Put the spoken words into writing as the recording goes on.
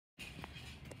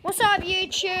What's up,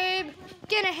 YouTube?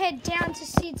 Gonna head down to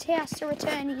Sid's house to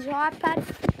return his iPad,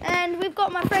 and we've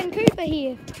got my friend Cooper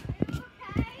here.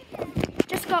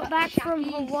 Just got back from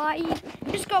Hawaii.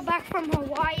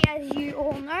 As you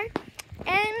all know.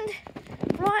 And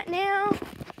right now,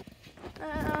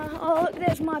 oh look,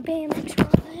 there's my BMX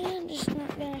right there. I'm just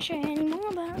not gonna show you any more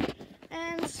about it.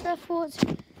 And surfboards.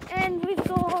 And we've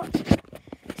got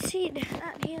Sid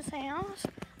at his house.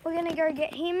 We're gonna go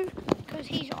get him because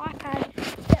his iPad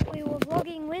that we were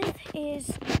vlogging with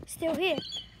is still here.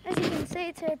 As you can see,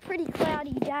 it's a pretty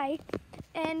cloudy day,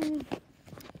 and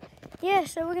yeah,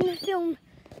 so we're gonna film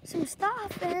some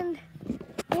stuff, and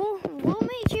we'll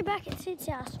meet you back at Sid's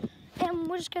house, and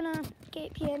we're just gonna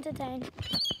keep you entertained.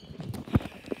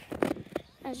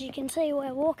 As you can see,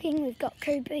 we're walking. We've got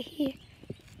Cooper here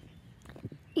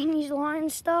in his line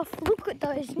stuff. Look at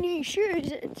those new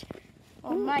shoes.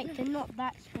 Oh mate, they're not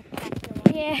that spectacular.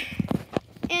 Yeah.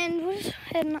 And we're just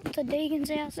heading up to Deegan's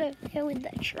house over there with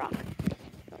that truck.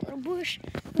 Got a little bush.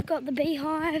 We've got the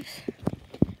beehives.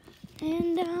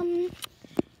 And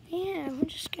yeah, we're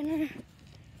just gonna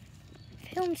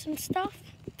film some stuff.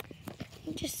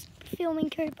 Just filming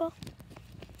Cooper.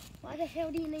 Why the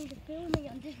hell do you need to film me?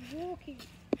 I'm just walking.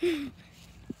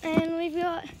 And we've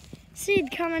got Sid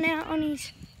coming out on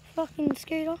his fucking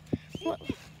scooter. You're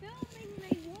just filming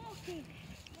me walking.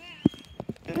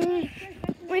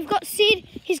 We've got Sid.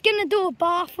 He's gonna do a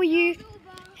bar for you.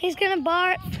 He's gonna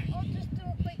bar it. I'll just do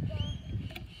a quick bar.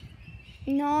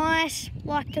 Nice,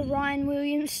 like the Ryan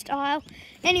Williams style.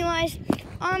 Anyways,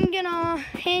 I'm gonna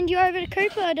hand you over to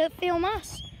Cooper to film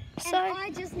us. So and I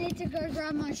just need to go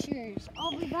grab my shoes.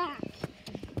 I'll be back.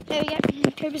 there we go.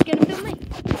 Cooper's gonna film me.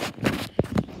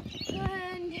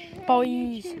 And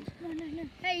Boys. No.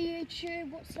 Hey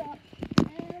YouTube, what's up?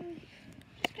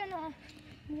 Just gonna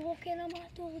walk in. I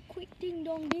might do a quick ding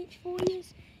dong ditch for you.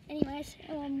 Anyways,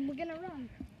 we're gonna run,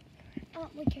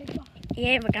 aren't we, Cooper?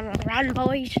 Yeah, we're gonna run,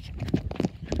 boys.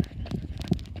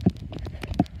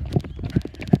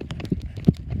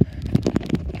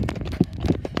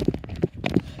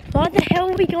 Why the hell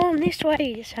are we going this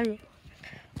way?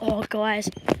 Oh, guys,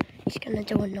 he's gonna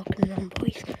do a knock and run,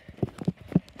 boys.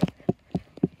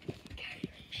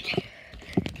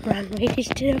 Run, we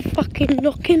just did a fucking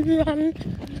knock and run.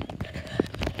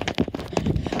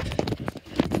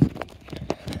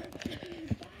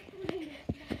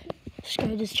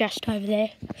 Scooter's just over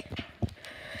there.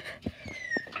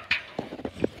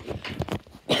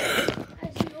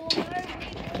 As you all know,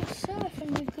 we all surf,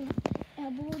 and we've got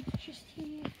our board just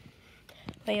here.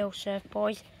 We all surf,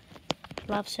 boys.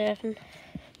 Love surfing. And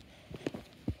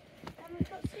we've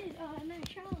got Sid, no,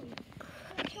 Charlie.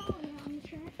 Charlie on the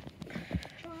track,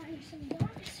 trying some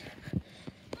ducks.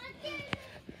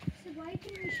 Sid, why are you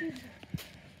doing your shoes?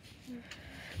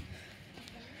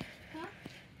 Huh?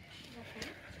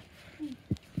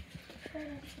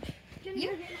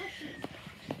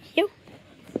 You?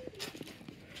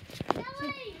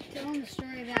 Tell them the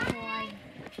story about how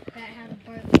the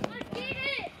boat was on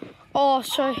fire. Oh,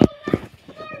 so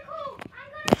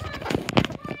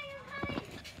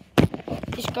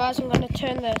these guys, I'm going to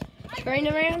turn the screen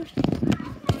around.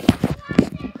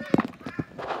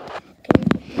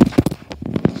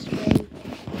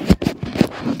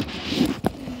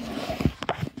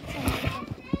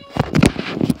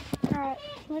 Alright,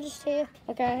 we're just here.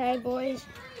 Okay, hey boys.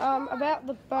 About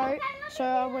the boat. So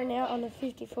I went out on a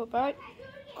 50-foot boat,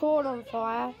 caught on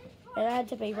fire, and I had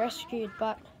to be rescued,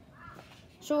 but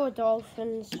saw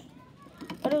dolphins.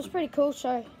 But it was pretty cool,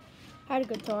 so I had a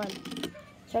good time.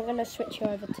 So I'm going to switch you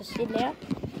over to Sid now.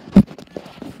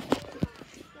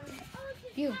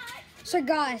 So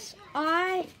guys,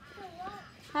 I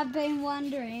have been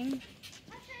wondering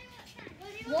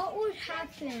what would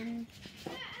happen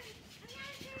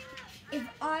if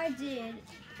I did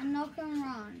a knock and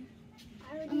run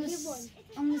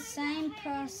on the same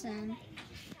person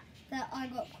that I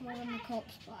got caught on the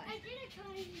cops by.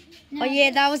 Now, Oh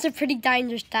yeah, that was a pretty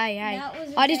dangerous day, eh? That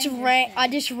was a I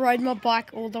dangerous just rode my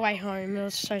bike all the way home. It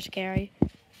was so scary.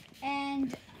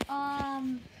 And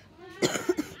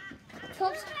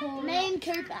cops called. Me and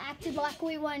Cooper acted like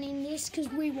we weren't in this because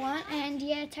we weren't, and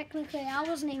yeah, technically I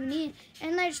wasn't even in.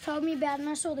 And they just told me about it, and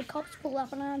I saw the cops pull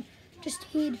up, and I just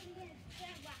hid.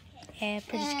 Yeah,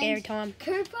 pretty scary time.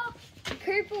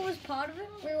 Cooper was part of it.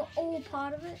 We were all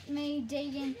part of it. Me,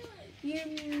 Deegan,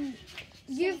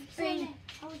 you've been.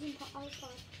 I was part.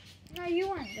 No, you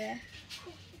weren't there.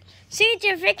 Sid,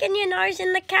 you're flicking your nose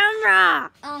in the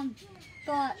camera.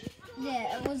 But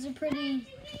yeah, it was a pretty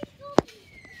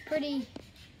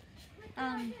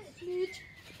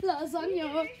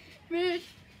lasagna,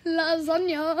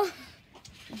 lasagna.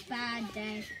 bad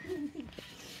day.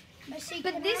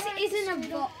 But this isn't a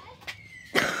vlog.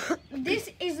 This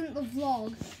isn't the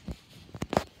vlog.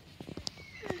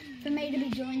 For me to be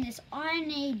doing this, I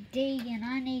need Deegan.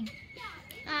 I need.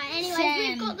 Anyways, Sam.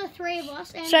 we've got the three of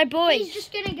us. And So, boys. he's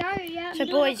just gonna go. Yeah. So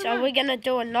boys, are we gonna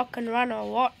do a knock and run or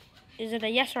what? Is it a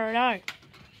yes or a no?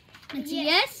 It's a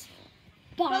yes,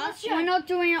 but we're not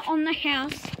doing it on the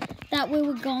house that we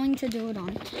were going to do it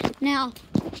on. Now,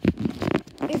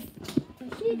 if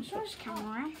just come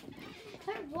around,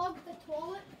 Don't vlog the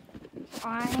toilet.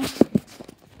 I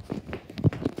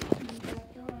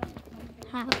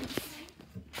have to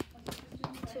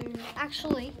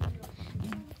actually,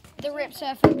 the rip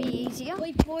surf would be easier.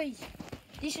 Wait, boys,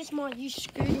 this is my used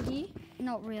scooter here.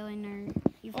 Not really, no.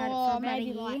 You've had it Oh, for about a maybe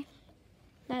year. like-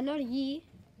 No, not a year.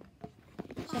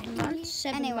 7 months.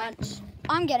 7 Anyway. months.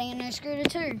 I'm getting a new scooter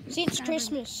too. Since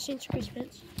Christmas. Since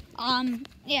Christmas.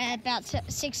 Yeah, about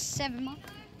 6, 7 months.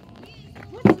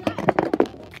 What's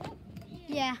that?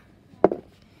 Yeah.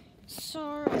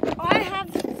 So I have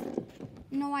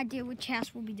no idea which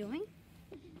house we'll be doing.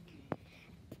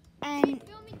 And Do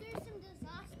you want me to do some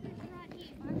disasters right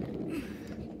here?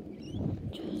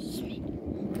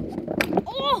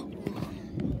 oh,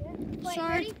 Wait, so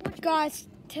ready? Watch guys,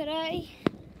 today.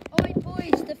 Oh, wait,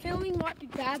 boys, the filming might be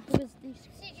bad because this.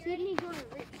 Sydney's on a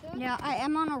rip surf. Yeah, I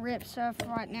am on a rip surf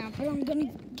right now, but I'm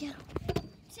gonna get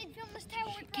Sid, film this tail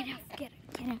whip. get out of here.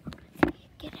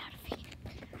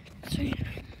 So the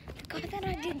guy that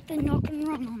I did the knock and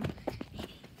run on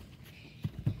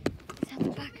is at the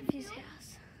back of his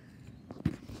house.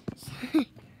 So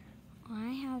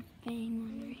I have been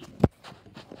wondering.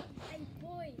 Hey,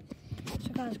 boys.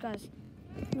 So guys,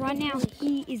 right now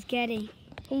he's getting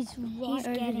He's right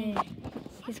over getting there.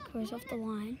 his clothes off the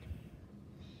line.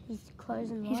 He's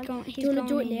closing the He's line. going. Do He's you want to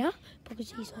do going it in. now?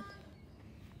 Because he's on.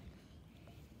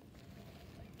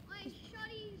 Wait,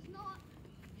 Shotty's not.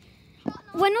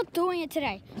 We're not doing it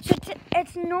today. So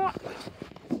it's not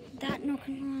that knock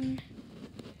and run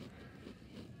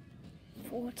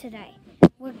for today.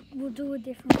 We'll do a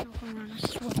different knock and run, I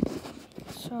swear.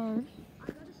 So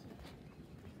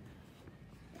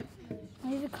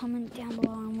leave a comment down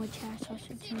below on which house I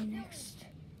should do next.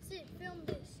 Sid, film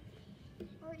this.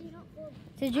 Or you not vlog.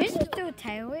 Did you just do a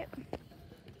tail whip?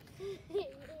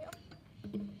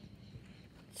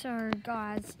 So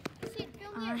guys, Sid,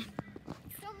 film this.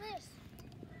 Film this.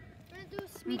 We're gonna do a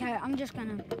smitty. okay, I'm just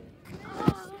gonna.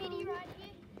 Smitty right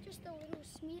here. Just a little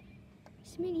smit.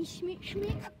 Smitty, schmitt.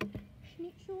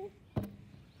 Schnitzel.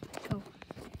 Cool.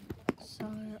 So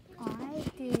I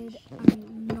did a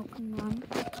knock and run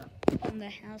on the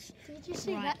house Did you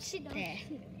see right that? Sid, don't there.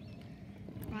 Sid.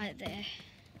 Right there.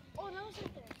 Oh, that was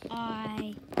right there.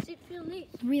 I Sid, film this.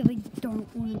 really don't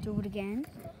want to do it again.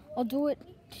 I'll do it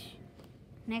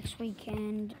next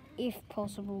weekend if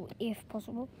possible. If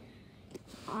possible.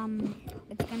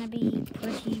 It's gonna be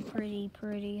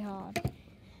pretty hard.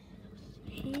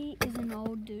 He is an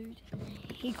old dude.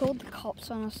 He called the cops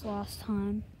on us last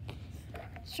time.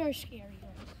 So scary,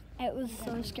 guys. It was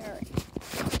so scary.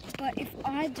 But if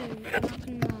I do a knock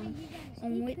and run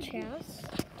on which house?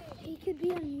 He could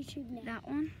be on YouTube now. That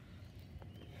one.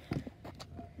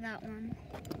 That one.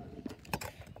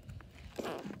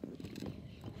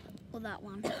 Or that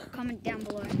one. Comment down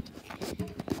below.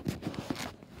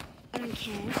 I don't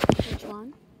care which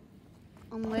one.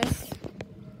 Unless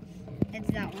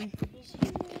it's that one.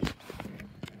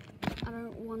 I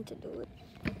don't want to do it.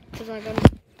 Because I got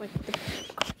like the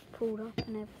cops pulled up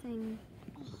and everything.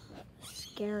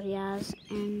 Scary as.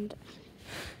 And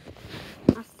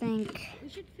I think We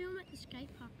should film at the skate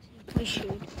park. we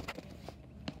should.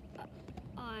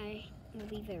 I will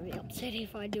be very upset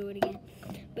if I do it again.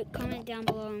 But comment down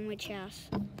below on which house.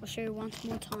 I'll show you one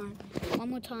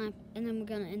more time, and then we're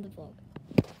gonna end the vlog.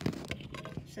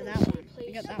 So that one,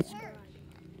 we got that one,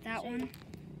 that one,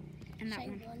 and that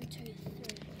one. 1, 2, 3.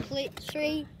 Please,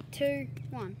 3, 2,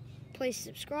 1. Please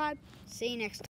subscribe. See you next time.